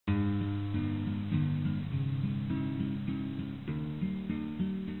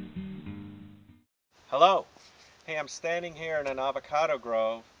Hello. Hey, I'm standing here in an avocado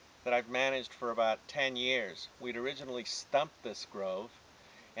grove that I've managed for about 10 years. We'd originally stumped this grove,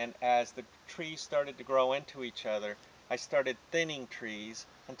 and as the trees started to grow into each other, I started thinning trees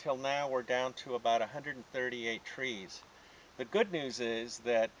until now we're down to about 138 trees. The good news is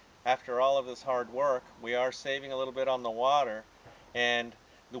that after all of this hard work, we are saving a little bit on the water, and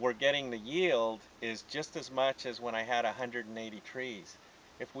we're getting the yield is just as much as when I had 180 trees.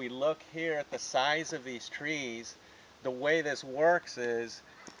 If we look here at the size of these trees, the way this works is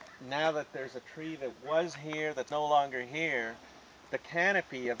now that there's a tree that was here that's no longer here, the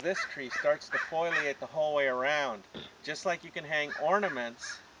canopy of this tree starts to foliate the whole way around. Just like you can hang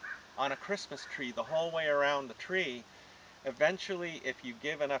ornaments on a Christmas tree the whole way around the tree, eventually if you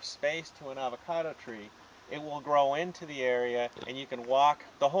give enough space to an avocado tree, it will grow into the area and you can walk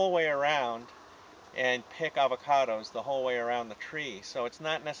the whole way around and pick avocados the whole way around the tree. So it's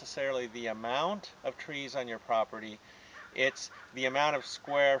not necessarily the amount of trees on your property, it's the amount of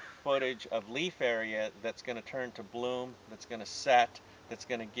square footage of leaf area that's going to turn to bloom, that's going to set, that's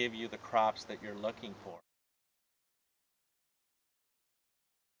going to give you the crops that you're looking for.